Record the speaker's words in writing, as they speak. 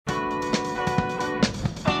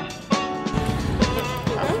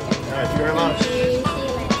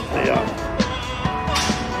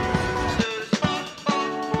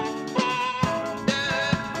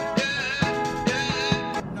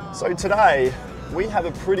today we have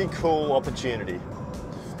a pretty cool opportunity.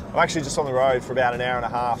 I'm actually just on the road for about an hour and a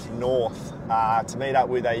half north to meet up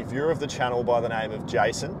with a viewer of the channel by the name of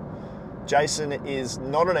Jason. Jason is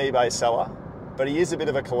not an eBay seller, but he is a bit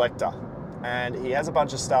of a collector, and he has a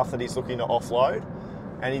bunch of stuff that he's looking to offload,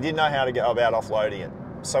 and he didn't know how to go about offloading it.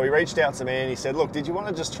 So he reached out to me and he said, look, did you want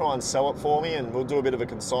to just try and sell it for me and we'll do a bit of a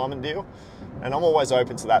consignment deal? And I'm always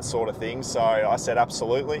open to that sort of thing, so I said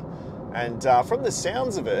absolutely. And from the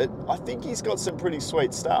sounds of it, I think he's got some pretty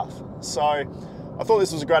sweet stuff. So I thought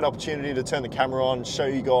this was a great opportunity to turn the camera on, show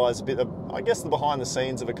you guys a bit of, I guess, the behind the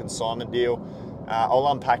scenes of a consignment deal. I'll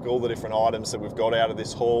unpack all the different items that we've got out of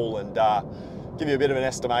this haul and give you a bit of an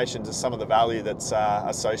estimation to some of the value that's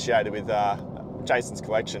associated with Jason's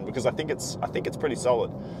collection, because I think it's pretty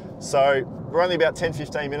solid. So we're only about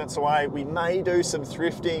 10-15 minutes away. We may do some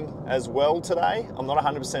thrifting as well today. I'm not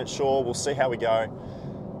 100% sure. We'll see how we go.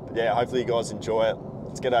 But yeah, hopefully you guys enjoy it.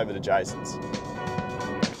 Let's get over to Jason's.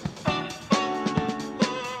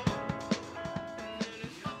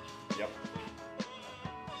 Yep.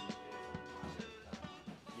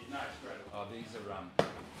 Oh, these are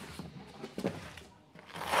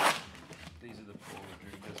the Paula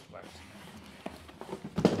Driggers black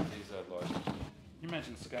cement. These are like, can you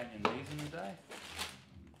imagine skating these in a day?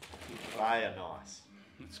 They are nice.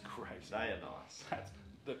 It's crazy. They are nice. That's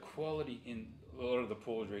the quality in a lot of the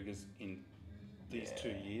Paula Driggers in these 2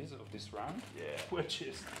 years of this run. Yeah. Were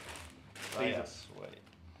just, They are sweet.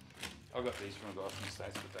 I got these from a guy from the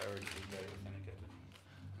States, but they already did very authenticated.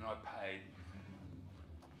 And I paid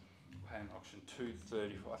an auction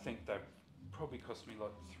 $230. I think they probably cost me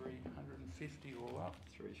like $350 all up.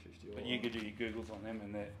 $350 all up. But you could do your Googles on them,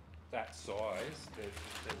 and they're that size,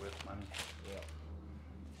 they're worth money. Yeah.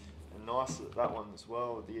 And nice that one as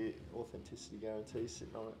well, with the authenticity guarantee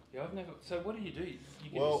sitting on it. Yeah, I've never. So what do? You can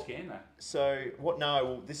just scan that. So what? No,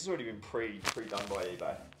 well, this has already been pre-done by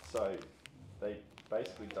eBay. So they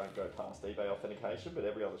basically don't go past eBay authentication, but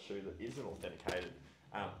every other shoe that isn't authenticated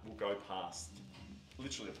will go past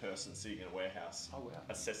literally a person sitting in a warehouse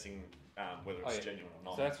assessing whether it's genuine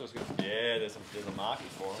or not. So that's what's good. Yeah, there's a market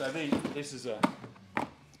for it. So this is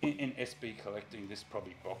in SB collecting, this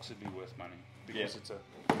probably box would be worth money because it's a.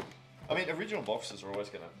 I mean, original boxes are always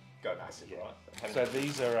going to go massive, right? So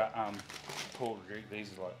these are Paul Rodriguez.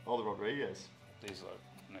 These are like the Rodriguez. These are like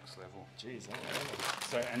next level. Jeez,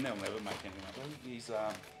 so and they'll never make anything like that. These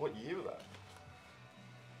what year were that?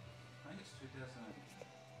 I think it's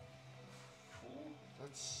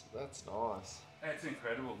 2004. That's nice. That's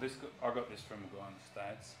incredible. I got this from a guy in the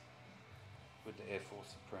States with the Air Force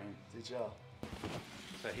Supreme. Did ya?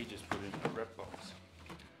 So he just put it in a rep box.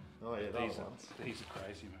 Oh yeah, these are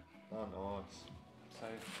crazy, man. Oh nice. So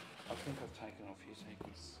I think I've taken off here so you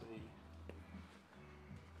can see.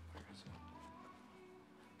 Where is it?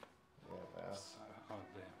 Yeah, wow. So,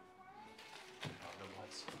 there. The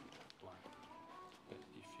light's blank. But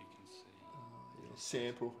if you can see. Yeah.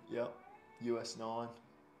 Sample, yep. US 9.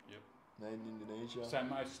 Yep. Made in Indonesia. So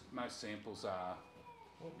most samples are.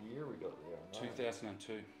 What year we got there?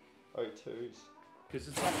 2002. 02s. Because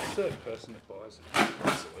it's like the third person that buys it.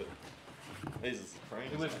 Absolutely. These are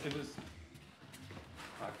Supreme. It was.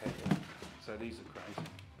 Okay, yeah. So these are crazy.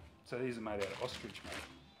 So these are made out of ostrich, mate.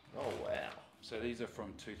 Oh wow. So these are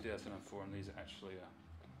from 2004, and these are actually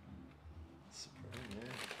Supreme,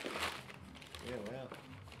 yeah. Yeah, wow.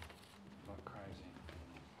 Like crazy.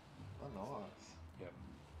 Oh nice. Yep.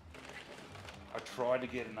 I tried to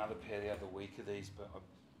get another pair the other week of these, but I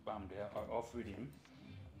bummed out. I offered him.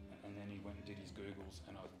 And then he went and did his Googles,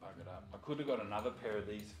 and I was buggered up. I could have got another pair of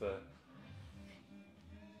these for,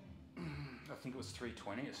 I think it was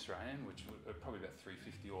 $320 Australian, which was probably about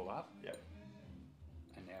 $350 all up. Yep.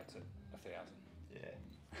 And now it's at 1,000. Yeah.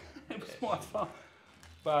 It was my fault.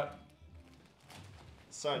 But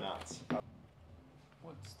so nuts.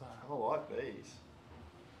 What's that? I like these.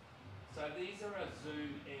 So these are a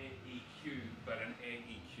Zoom Air EQ, but an Air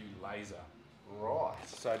EQ laser. Right.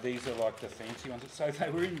 So these are like the fancy ones. So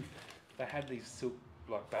they had these silk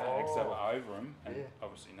like bags that were over them, and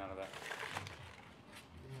obviously none of that.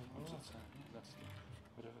 Yeah, what's it say? Yeah, that's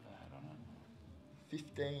whatever they had on it.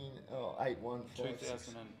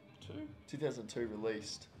 2002. 2002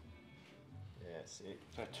 released. Yeah, sick.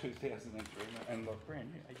 So 2003, and like brand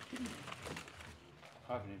new. Are you kidding me?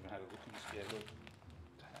 I haven't even had a look in this yet. Look,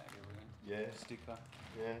 tag everything. Yeah. Sticker.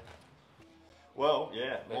 Yeah. Well,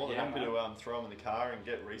 yeah, more than happy to throw them in the car and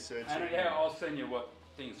get research. And yeah, I'll send you what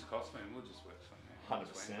things cost me, and we'll just work something out.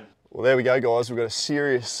 100%. Well, there we go, guys. We've got a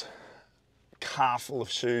serious car full of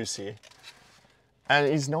shoes here. And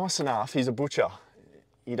he's nice enough. He's a butcher.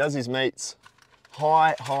 He does his meats.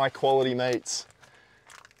 High quality meats.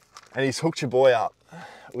 And he's hooked your boy up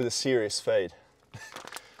with a serious feed.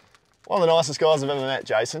 One of the nicest guys I've ever met,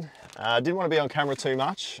 Jason. Didn't want to be on camera too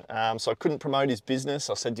much, so I couldn't promote his business.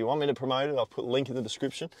 I said, do you want me to promote it? I'll put a link in the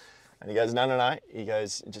description. And he goes, no. He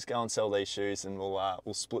goes, just go and sell these shoes and we'll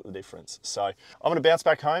split the difference. So I'm going to bounce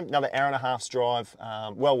back home, another hour and a half's drive.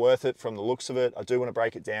 Well worth it from the looks of it. I do want to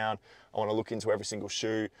break it down. I want to look into every single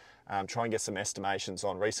shoe, try and get some estimations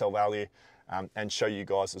on resale value, and show you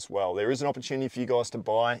guys as well. There is an opportunity for you guys to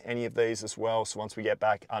buy any of these as well. So once we get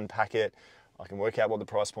back, unpack it, I can work out what the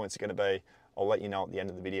price points are going to be. I'll let you know at the end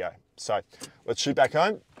of the video. So let's shoot back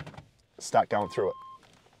home, start going through it.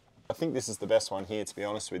 I think this is the best one here, to be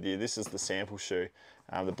honest with you. This is the sample shoe,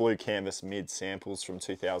 the blue canvas mid samples from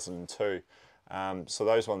 2002. So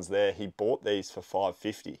those ones there, he bought these for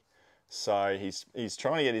 $550. So he's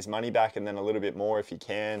trying to get his money back and then a little bit more if he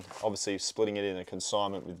can. Obviously splitting it in a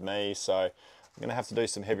consignment with me. So I'm gonna have to do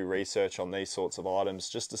some heavy research on these sorts of items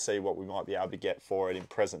just to see what we might be able to get for it in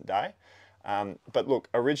present day. But look,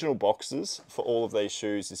 original boxes for all of these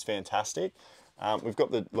shoes is fantastic. We've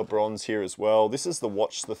got the LeBrons here as well. This is the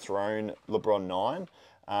Watch the Throne LeBron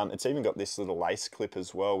 9. It's even got this little lace clip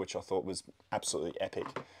as well, which I thought was absolutely epic.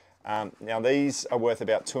 Now these are worth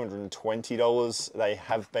about $220. They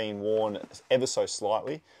have been worn ever so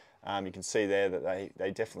slightly. You can see there that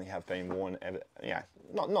they definitely have been worn,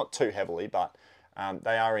 not too heavily, but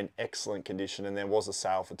they are in excellent condition, and there was a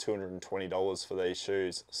sale for $220 for these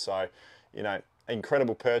shoes. So, you know,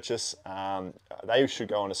 incredible purchase. They should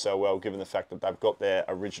go on to sell well, given the fact that they've got their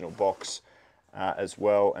original box as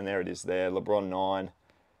well. And there it is there, LeBron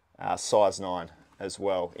 9, size 9 as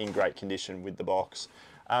well, in great condition with the box.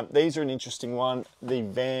 These are an interesting one. The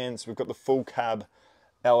Vans, we've got the full cab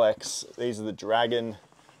LX. These are the Dragon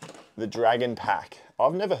pack.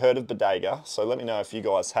 I've never heard of Bodega, so let me know if you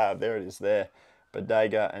guys have. There it is there,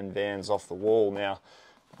 Bodega and Vans off the wall. Now,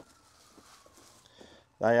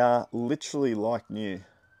 they are literally like new.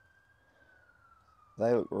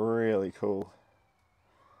 They look really cool.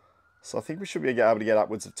 So I think we should be able to get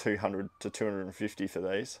upwards of 200 to 250 for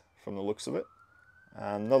these, from the looks of it.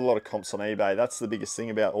 Not a lot of comps on eBay. That's the biggest thing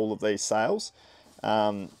about all of these sales,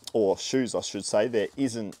 or shoes I should say. There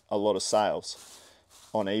isn't a lot of sales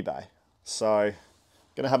on eBay. So I'm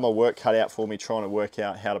going to have my work cut out for me trying to work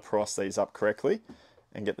out how to price these up correctly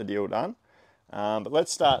and get the deal done. But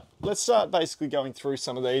let's start basically going through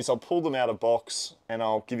some of these. I'll pull them out of box and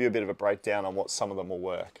I'll give you a bit of a breakdown on what some of them will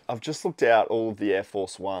work. I've just looked out all of the Air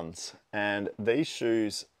Force Ones, and these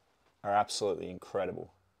shoes are absolutely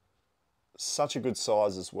incredible. Such a good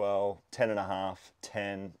size as well, 10.5,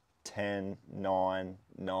 10, 10, 9,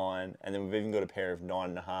 9, and then we've even got a pair of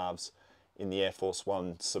 9.5s in the Air Force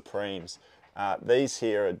One Supremes. These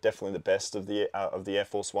here are definitely the best of the Air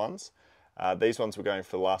Force Ones. These ones were going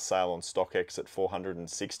for the last sale on StockX at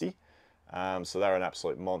 $460. So they're an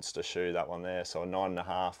absolute monster shoe, that one there. So a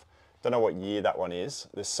 9.5. Don't know what year that one is.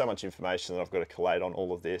 There's so much information that I've got to collate on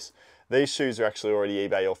all of this. These shoes are actually already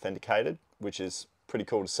eBay authenticated, which is pretty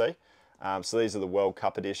cool to see. So these are the World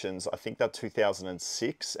Cup editions. I think they're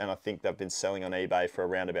 2006, and I think they've been selling on eBay for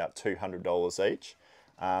around about $200 each.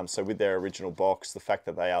 So with their original box, the fact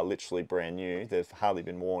that they are literally brand new, they've hardly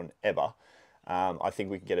been worn ever. I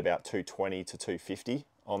think we can get about $220 to $250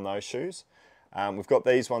 on those shoes. We've got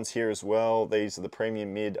these ones here as well. These are the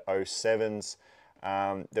premium mid 07s.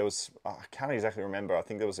 There was, I can't exactly remember, I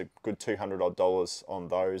think there was a good $200 odd on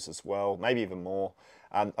those as well, maybe even more.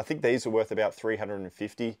 I think these are worth about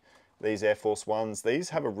 $350, these Air Force Ones. These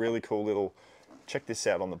have a really cool little, check this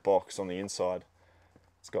out on the box on the inside.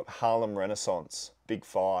 It's got Harlem Renaissance, Big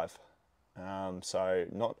 5. So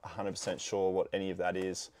not 100% sure what any of that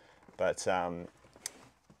is, but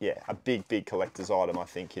yeah, a big collector's item, I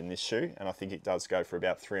think, in this shoe, and I think it does go for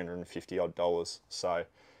about $350 odd. So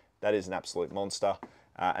that is an absolute monster.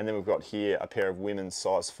 And then we've got here a pair of women's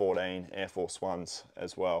size 14 Air Force Ones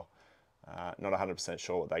as well. Not 100%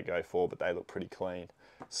 sure what they go for, but they look pretty clean.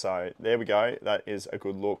 So there we go. That is a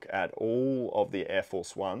good look at all of the Air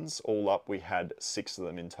Force Ones. All up, we had 6 of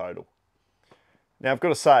them in total. Now, I've got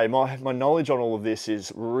to say, my knowledge on all of this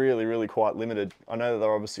is really quite limited. I know that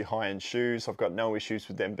they're obviously high-end shoes. I've got no issues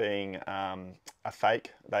with them being a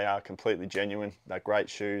fake. They are completely genuine. They're great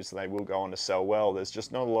shoes. They will go on to sell well. There's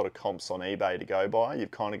just not a lot of comps on eBay to go by.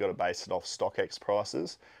 You've kind of got to base it off StockX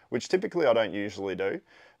prices, which typically I don't usually do.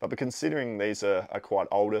 But considering these are quite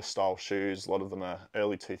older style shoes, a lot of them are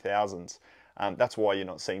early 2000s, that's why you're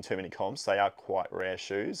not seeing too many comps. They are quite rare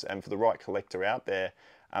shoes, and for the right collector out there,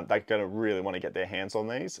 they're going to really want to get their hands on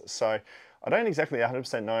these. So I don't exactly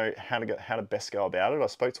 100% know how to best go about it. I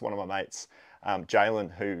spoke to one of my mates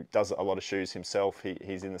Jalen, who does a lot of shoes himself,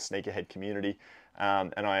 he's in the sneakerhead community.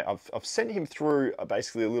 And I've sent him through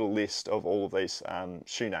basically a little list of all of these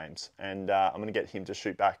shoe names, and I'm going to get him to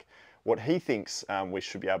shoot back what he thinks we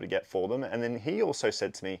should be able to get for them. And then he also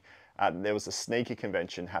said to me there was a sneaker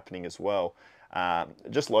convention happening as well,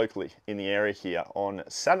 just locally in the area here on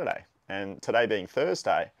Saturday. And today being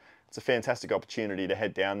Thursday, it's a fantastic opportunity to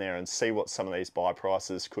head down there and see what some of these buy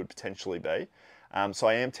prices could potentially be. So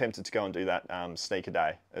I am tempted to go and do that sneaker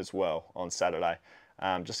day as well on Saturday.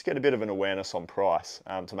 Just to get a bit of an awareness on price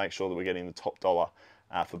to make sure that we're getting the top dollar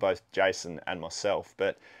for both Jason and myself.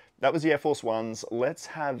 But that was the Air Force Ones. Let's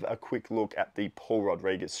have a quick look at the Paul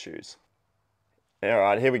Rodriguez shoes. All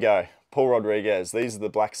right, here we go. Paul Rodriguez. These are the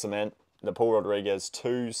black cement, the Paul Rodriguez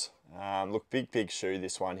 2s. Look, big shoe,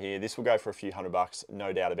 this one here. This will go for a few $100,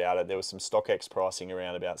 no doubt about it. There was some StockX pricing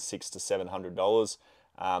around about $600 to $700.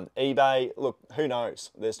 eBay, look, who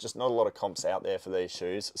knows? There's just not a lot of comps out there for these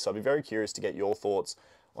shoes. So I'd be very curious to get your thoughts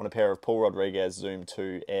on a pair of Paul Rodriguez Zoom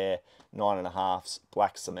 2 Air 9.5s,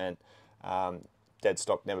 black cement, dead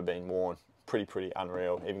stock, never been worn. Pretty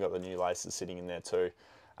unreal. Even got the new laces sitting in there too.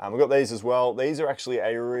 We've got these as well. These are actually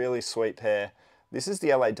a really sweet pair. This is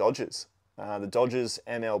the LA Dodgers. The Dodgers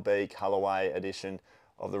MLB colorway edition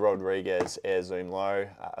of the Rodriguez Air Zoom Low.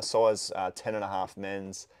 A size 10.5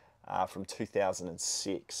 men's from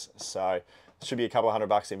 2006. So should be a couple of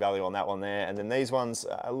 $100 in value on that one there. And then these ones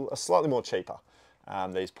are slightly more cheaper.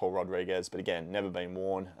 These Paul Rodriguez, but again, never been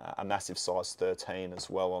worn. A massive size 13 as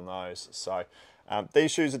well on those. So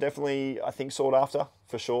these shoes are definitely, I think, sought after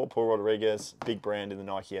for sure. Paul Rodriguez, big brand in the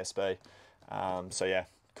Nike SB. So yeah,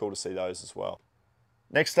 cool to see those as well.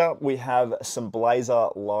 Next up, we have some Blazer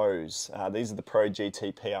lows. These are the Pro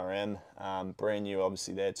GT PRM, brand new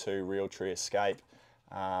obviously there too, Realtree Escape.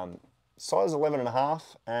 Size 11.5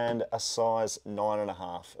 and a size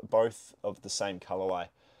 9.5, both of the same colorway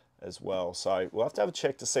as well. So we'll have to have a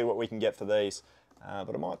check to see what we can get for these,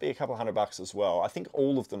 but it might be a couple of $100 as well. I think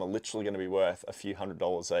all of them are literally going to be worth a few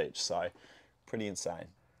 $100 each, so pretty insane.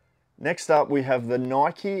 Next up, we have the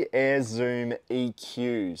Nike Air Zoom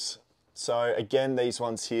EQs. So again, these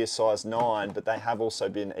ones here, size 9, but they have also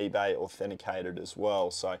been eBay authenticated as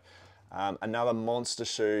well. So another monster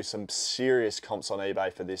shoe, some serious comps on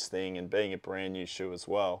eBay for this thing, and being a brand new shoe as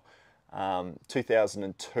well.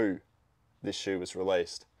 2002, this shoe was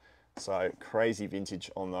released. So crazy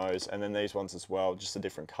vintage on those. And then these ones as well, just a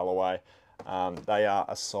different colorway. They are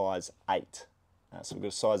a size 8. So we've got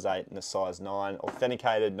a size 8 and a size 9.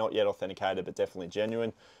 Authenticated, not yet authenticated, but definitely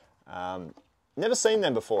genuine. Never seen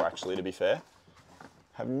them before, actually, to be fair.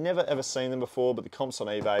 Have never ever seen them before, but the comps on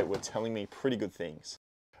eBay were telling me pretty good things.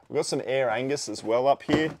 We've got some Air Angus as well up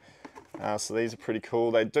here. So these are pretty cool.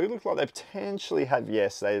 They do look like they potentially have,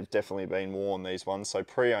 yes, they've definitely been worn, these ones. So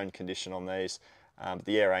pre-owned condition on these.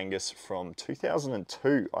 The Air Angus from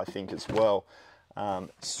 2002, I think, as well.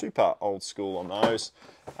 Super old school on those.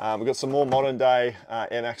 We've got some more modern day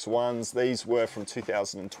Air Max 1s. These were from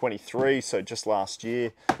 2023, so just last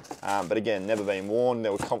year. But again, never been worn.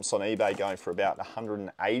 There were comps on eBay going for about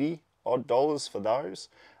 $180 odd for those.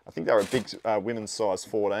 I think they were a big women's size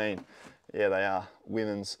 14. Yeah, they are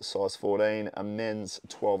women's size 14, a men's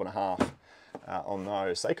 12.5 on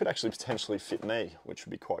those. They could actually potentially fit me, which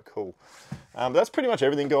would be quite cool. But that's pretty much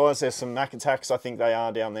everything, guys. There's some Mac Attacks, I think they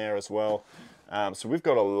are down there as well. So we've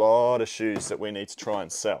got a lot of shoes that we need to try and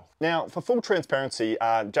sell. Now, for full transparency,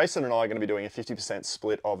 Jason and I are going to be doing a 50%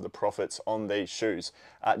 split of the profits on these shoes.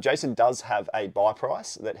 Jason does have a buy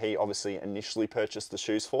price that he obviously initially purchased the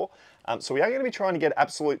shoes for. So we are going to be trying to get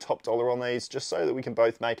absolute top dollar on these, just so that we can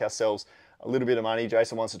both make ourselves a little bit of money.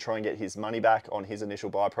 Jason wants to try and get his money back on his initial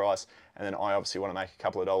buy price, and then I obviously want to make a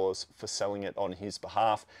couple of dollars for selling it on his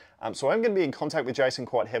behalf. So I'm going to be in contact with Jason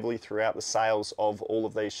quite heavily throughout the sales of all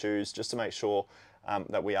of these shoes, just to make sure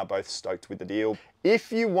that we are both stoked with the deal.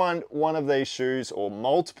 If you want one of these shoes or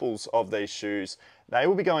multiples of these shoes, they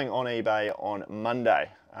will be going on eBay on Monday.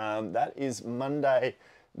 That is Monday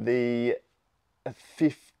the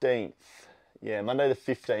 15th. Yeah, Monday the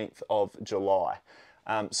 15th of July.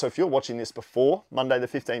 So if you're watching this before Monday the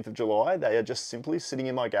 15th of July, they are just simply sitting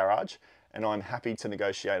in my garage, and I'm happy to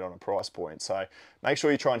negotiate on a price point. So make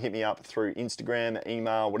sure you try and hit me up through Instagram,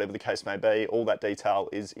 email, whatever the case may be. All that detail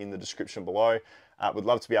is in the description below. Would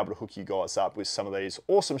love to be able to hook you guys up with some of these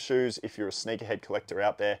awesome shoes if you're a sneakerhead collector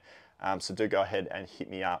out there. So do go ahead and hit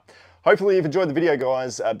me up. Hopefully you've enjoyed the video,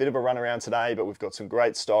 guys. A bit of a run around today, but we've got some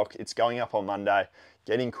great stock. It's going up on Monday.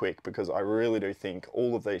 Get in quick, because I really do think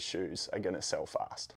all of these shoes are going to sell fast.